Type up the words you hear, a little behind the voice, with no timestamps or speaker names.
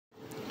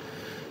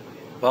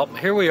Well,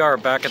 here we are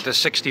back at the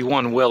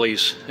 61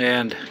 Willys,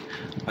 and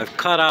I've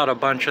cut out a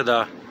bunch of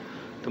the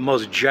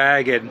most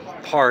jagged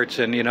parts,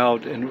 and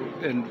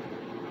and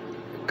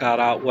got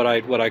out what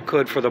I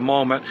could for the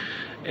moment.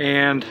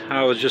 And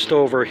I was just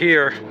over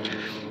here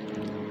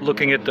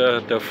looking at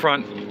the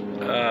front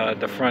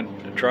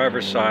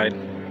driver's side.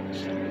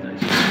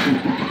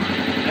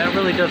 That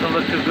really doesn't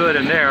look too good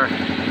in there.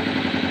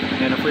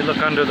 And if we look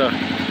under the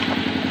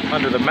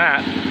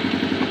mat,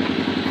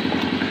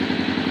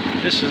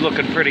 this is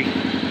looking pretty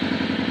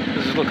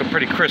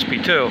crispy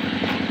too.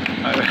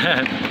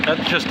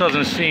 That just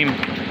doesn't seem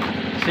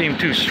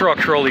too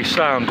structurally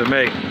sound to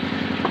me.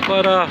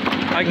 But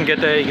I can get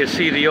that. You can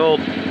see the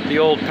old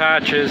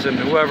patches, and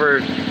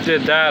whoever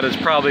did that is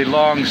probably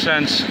long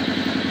since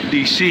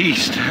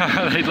deceased.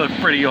 They look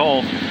pretty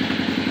old.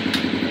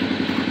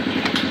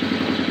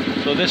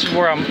 So this is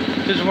where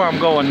I'm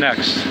going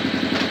next.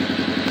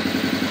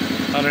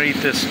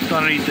 Underneath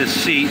this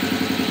seat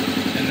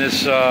and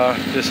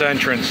this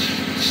entrance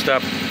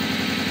step.